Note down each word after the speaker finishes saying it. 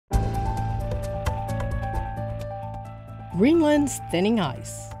Greenland's thinning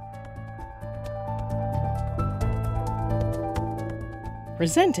ice.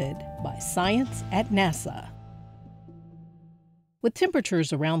 Presented by Science at NASA. With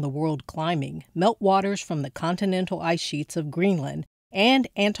temperatures around the world climbing, meltwaters from the continental ice sheets of Greenland and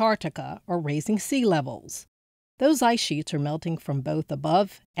Antarctica are raising sea levels. Those ice sheets are melting from both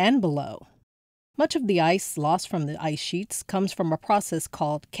above and below. Much of the ice lost from the ice sheets comes from a process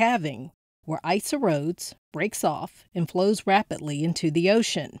called calving, where ice erodes, breaks off, and flows rapidly into the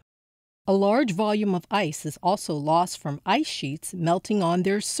ocean. A large volume of ice is also lost from ice sheets melting on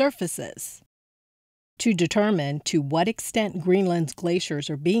their surfaces. To determine to what extent Greenland's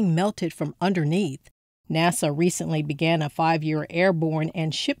glaciers are being melted from underneath, NASA recently began a 5-year airborne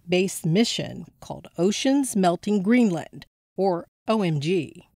and ship-based mission called Oceans Melting Greenland, or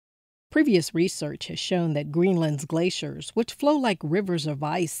OMG. Previous research has shown that Greenland's glaciers, which flow like rivers of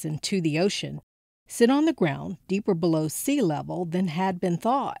ice into the ocean, sit on the ground deeper below sea level than had been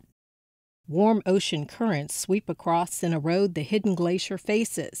thought. Warm ocean currents sweep across and erode the hidden glacier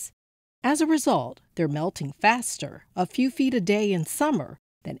faces. As a result, they're melting faster, a few feet a day in summer,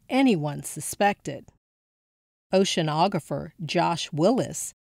 than anyone suspected. Oceanographer Josh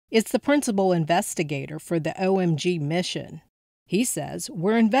Willis is the principal investigator for the OMG mission. He says,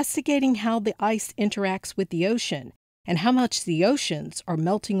 "We're investigating how the ice interacts with the ocean and how much the oceans are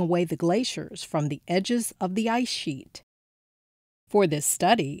melting away the glaciers from the edges of the ice sheet." For this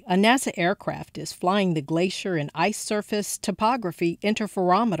study, a NASA aircraft is flying the Glacier and Ice Surface Topography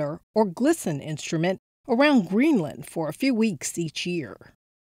Interferometer, or GLISTEN instrument, around Greenland for a few weeks each year.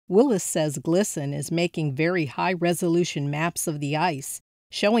 Willis says GLISTEN is making very high-resolution maps of the ice,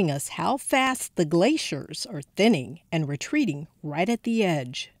 showing us how fast the glaciers are thinning and retreating right at the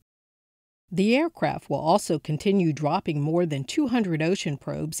edge. The aircraft will also continue dropping more than 200 ocean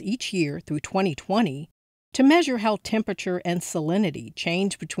probes each year through 2020 to measure how temperature and salinity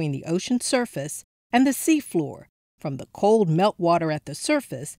change between the ocean surface and the seafloor, from the cold meltwater at the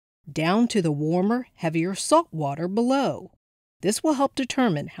surface down to the warmer, heavier salt water below. This will help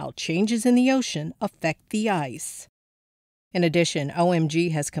determine how changes in the ocean affect the ice. In addition, OMG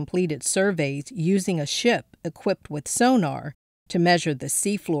has completed surveys using a ship equipped with sonar to measure the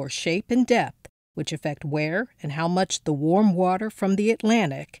seafloor shape and depth, which affect where and how much the warm water from the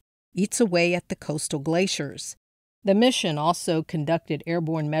Atlantic eats away at the coastal glaciers. The mission also conducted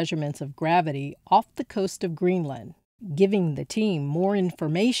airborne measurements of gravity off the coast of Greenland, giving the team more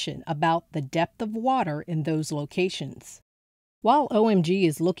information about the depth of water in those locations. While OMG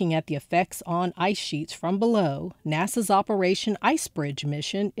is looking at the effects on ice sheets from below, NASA's Operation IceBridge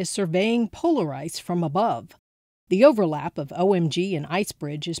mission is surveying polar ice from above. The overlap of OMG and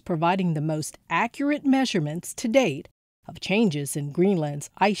IceBridge is providing the most accurate measurements to date of changes in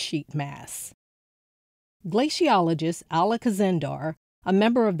Greenland's ice sheet mass. Glaciologist Alec Zendar, a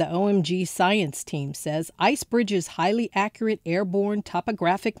member of the OMG science team, says IceBridge's highly accurate airborne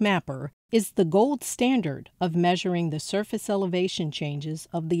topographic mapper is the gold standard of measuring the surface elevation changes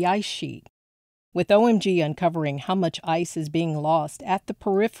of the ice sheet. With OMG uncovering how much ice is being lost at the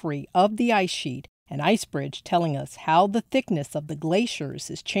periphery of the ice sheet and IceBridge telling us how the thickness of the glaciers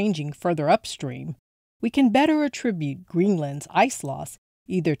is changing further upstream, we can better attribute Greenland's ice loss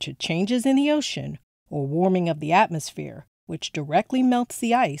either to changes in the ocean or warming of the atmosphere, which directly melts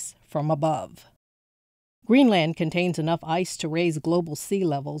the ice from above. Greenland contains enough ice to raise global sea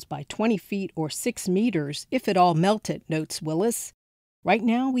levels by 20 feet or 6 meters if it all melted, notes Willis. Right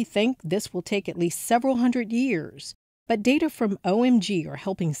now, we think this will take at least several hundred years, but data from OMG are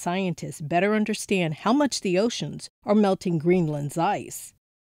helping scientists better understand how much the oceans are melting Greenland's ice.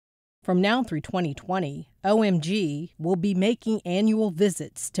 From now through 2020, OMG will be making annual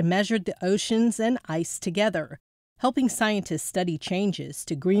visits to measure the oceans and ice together, helping scientists study changes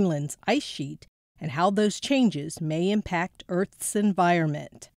to Greenland's ice sheet and how those changes may impact Earth's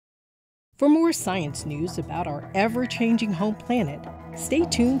environment. For more science news about our ever-changing home planet, stay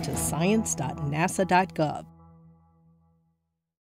tuned to science.nasa.gov.